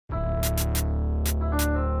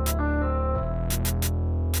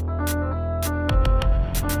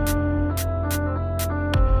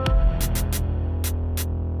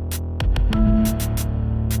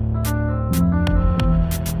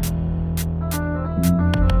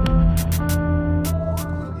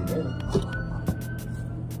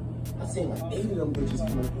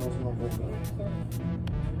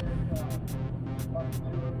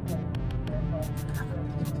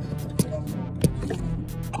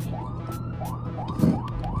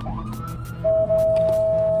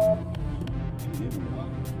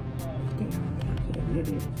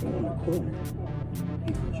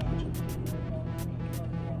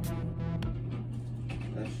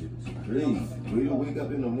That shit is crazy. We don't wake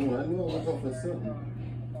up in the morning. I knew I woke up for something.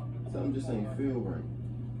 Something just ain't feel right.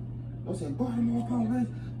 I was like, Baltimore police.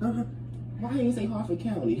 Why you ain't say Hartford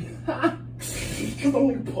County? Because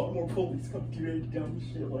only Baltimore police come through and dumb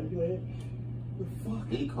shit like that. The fuck?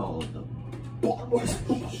 They called them Baltimore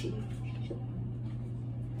police.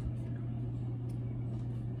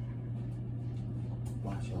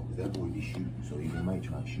 Watch out, because that boy be shooting, so he might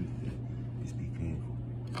try to shoot you. Just be careful.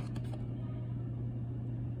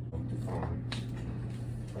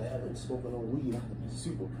 I haven't smoking on weed. I've been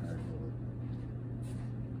super paranoid.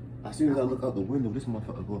 As soon as I look out the window, this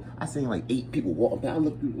motherfucker go. I seen like 8 people walking by. I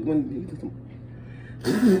look through the window.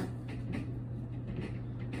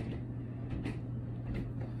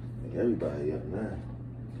 Everybody up now.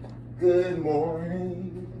 Good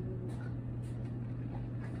morning.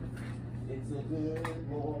 It's a good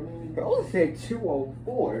morning. Bro said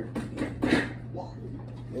 204.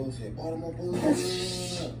 Yo said Baltimore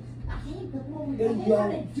police. I hate the police. They I hate how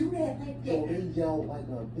they do that like Yo, that. they yelled like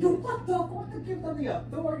a Yo, bitch. what the fuck to give them the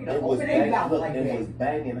authority to It was open their mouth like it was that?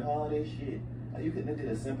 banging hard as shit. Like you couldn't have did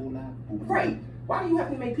a simple knock. Right. Why do you have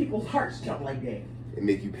to make people's hearts jump like that? It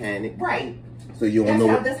make you panic. Right. So you don't know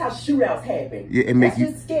what. That's how shootouts happen. Yeah, it make That's you.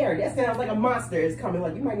 just scary. That sounds like a monster is coming.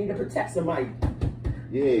 Like you might need to protect somebody.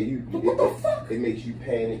 Yeah, you. What the fuck? It makes you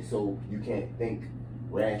panic, so you can't think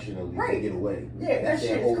rationally to Right. get away. Yeah, That's that the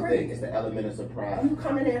shit whole is crazy. thing. It's the element of surprise. You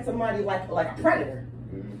coming at somebody like a predator.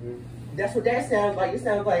 Mm-hmm. That's what that sounds like. It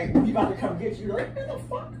sounds like you about to come get you. Like, what the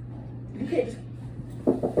fuck? You can't just.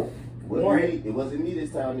 It wasn't me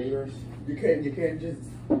this time, neighbors. You can't just.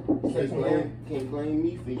 Can't blame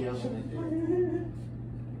me for yelling at them.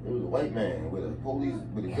 It was a white man with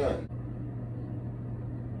a gun.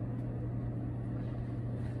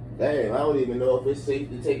 Damn, I don't even know if it's safe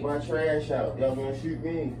to take my trash out. Y'all gonna shoot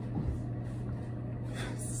me?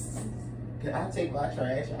 Can I take my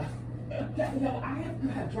trash out? No, I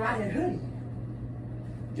have dry and hoodie.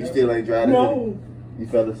 You still ain't dry? No. You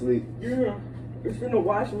fell asleep? Yeah. It's in the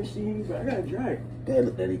washing machine, but I gotta dry it.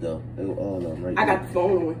 There you go. They were all of them right I there. got the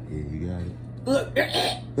phone on. Yeah, you got it. Look.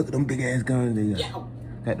 Look at them big ass guns they got. Yeah.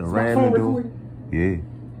 Got the Is my ram phone the door. recording? Yeah.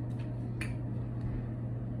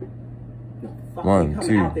 No, fuck, 1, you come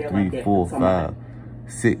 2, out there 3, like that 4, for somebody.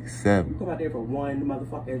 5, 6, 7. You come out there for one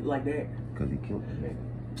motherfucker like that. Cause he killed the nigga.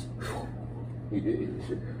 He did.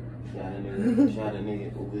 Shot a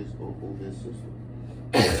nigga over his sister.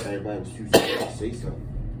 Everybody was too scared to say something.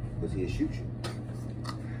 Cause he'd shoot you.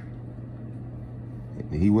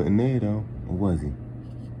 He wasn't there though, or was he?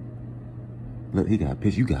 Look, he got a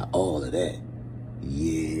picture. You got all of that.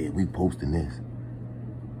 Yeah, we posting this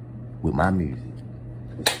with my music.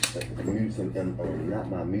 Not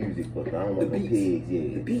my music, but I don't want no pigs. Yeah,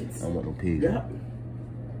 the beats. I don't want no pigs. Yep.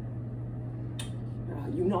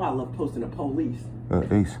 You know I love posting the police.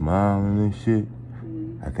 They smiling and shit.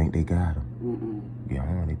 I think they got him.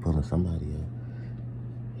 Yeah, they pulling somebody up.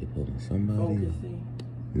 They pulling somebody up.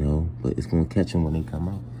 No, but it's gonna catch them when they come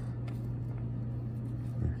out.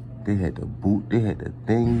 They had the boot, they had the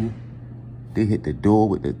thingy. They hit the door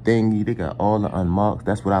with the thingy. They got all the unmarks.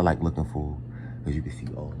 That's what I like looking for. Because you can see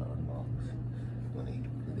all the unmarks. When they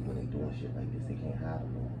doing shit like this, they can't hide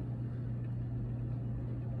them no more.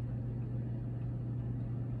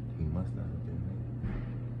 He must not have been there.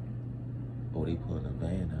 Oh, they pulling a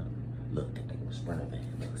van out. Look, that nigga was sprinting van.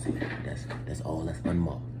 Look, see, that's all that's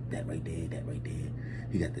unmarked. That right there, that right there.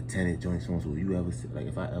 He got the tenant joints on, so you ever see, like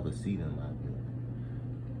if I ever see them, I'd be like,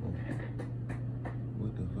 oh,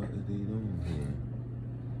 what the fuck is they doing here?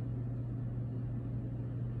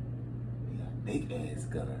 They got big ass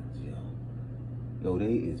guns, yo. Yo,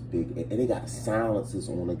 they is big, and they got silencers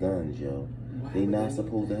on the guns, yo. They not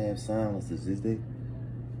supposed to have silencers, is they?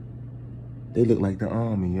 They look like the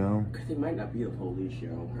army, yo. Because they might not be the police,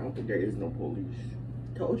 yo. I don't think there is no police.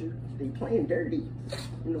 Told you, they playing dirty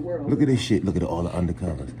in the world. Look at this shit. Look at all the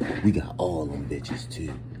undercovers. We got all them bitches,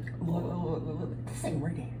 too. Look. Same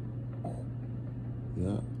right there.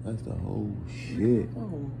 Yeah, that's the whole shit.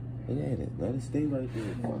 Oh. Look at it. Let it stay right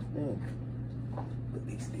there. Fuck them. But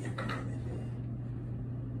they still coming in there.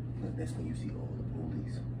 Look, that's when you see all the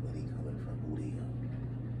police. Where they coming from, who they are.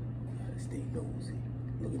 You gotta stay nosy.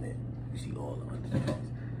 Look at that. You see all the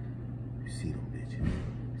undercovers. You see them bitches.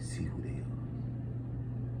 See who they are.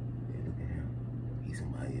 Yeah, look at him. He's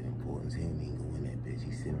somebody of importance. He ain't even go in that bitch.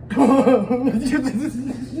 He's sitting.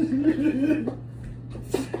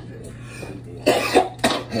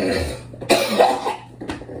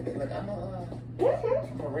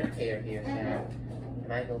 rent care here, child.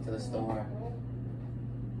 And I go to the store.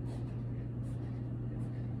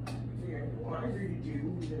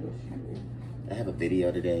 I have a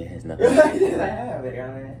video today. It has nothing to do with it. I have it,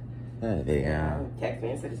 man.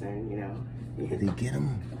 Taxman citizen, you know. Did they get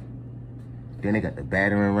him? Then they got the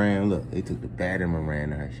battering ram. Look, they took the battering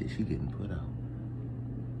ram out. Shit, she getting put out.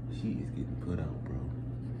 She is getting put out, bro.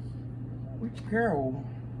 Which girl?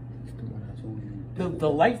 It's the one I told you. The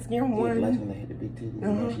light skin one? Yeah, the light one that had the big titties. You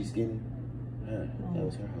know she's skinny? That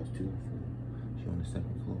was her house too. She on the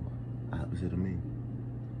second floor. Opposite of me.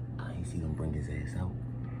 I ain't see them bring his ass out.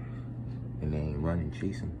 And they ain't running,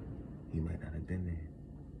 chase him. He might not have been there.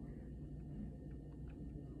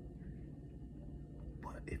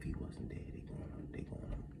 But if he wasn't there, they going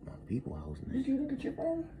to my people's house now. Did you look at your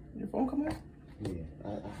phone? Your phone come up? Yeah, I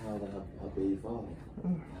hollered at her baby father.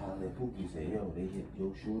 Hollered at Pookie, said, yo, they hit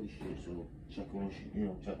your shorty shit, so check on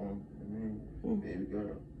baby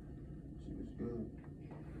girl. She was good.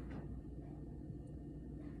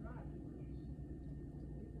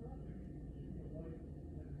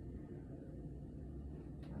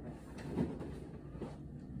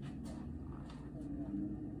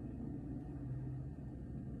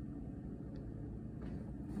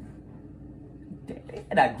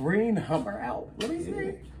 And a green Hummer out. Let me see. Yo,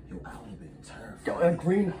 I would have been terrified. Yo, a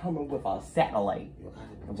green Hummer with a satellite. Yo,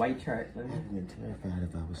 A white track. I would have been terrified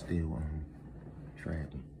if I was still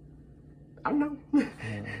trapping. I don't know.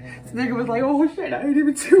 This nigga was like, oh shit, I ain't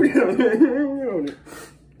even tuned on it.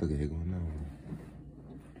 Look at it going on.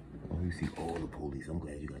 Oh, you see all the police. I'm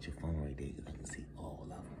glad you got your phone right there because I can see all of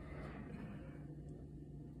them.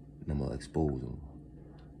 And I'm going to expose them.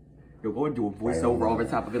 You're going to do a voiceover over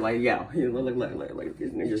top of it like, yo, look at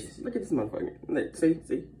this niggas. Look at this motherfucker. Look, see?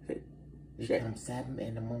 Hey. They come 7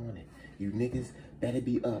 in the morning. You niggas better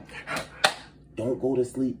be up. Don't go to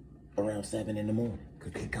sleep around 7 in the morning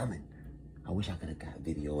because they coming. I wish I could have got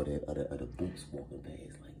video of the boots walking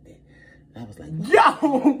past like that. I was like,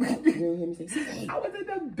 yo! You didn't hear me say, hey. I was in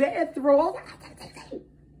the bathroom. I was like,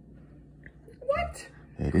 what?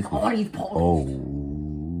 Hey, this all these police. Oh,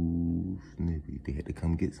 snippy. They had to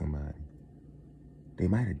come get somebody. They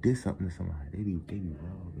might have did something to somebody. They be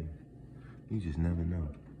robbing. You just never know.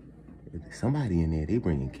 If there's somebody in there, they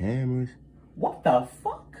bringing cameras. What the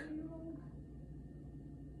fuck?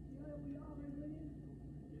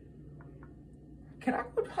 Can I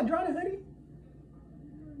go dry the hoodie?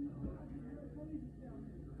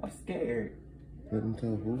 I'm scared. Let them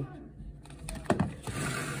tell who?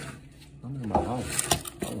 I'm in my house.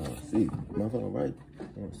 I want to see. Motherfucker, right?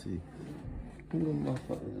 I want to see. Who the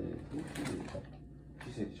motherfuckers is?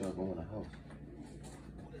 She said that y'all go in the house.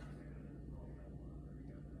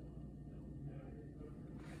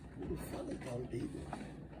 Who the fuck is them people?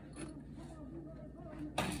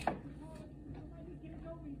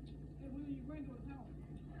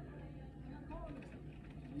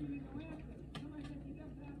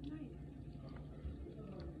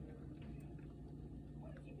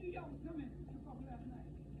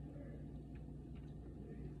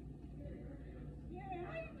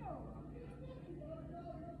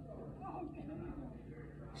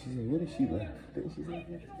 She said, where did she left? Didn't she say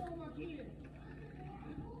that?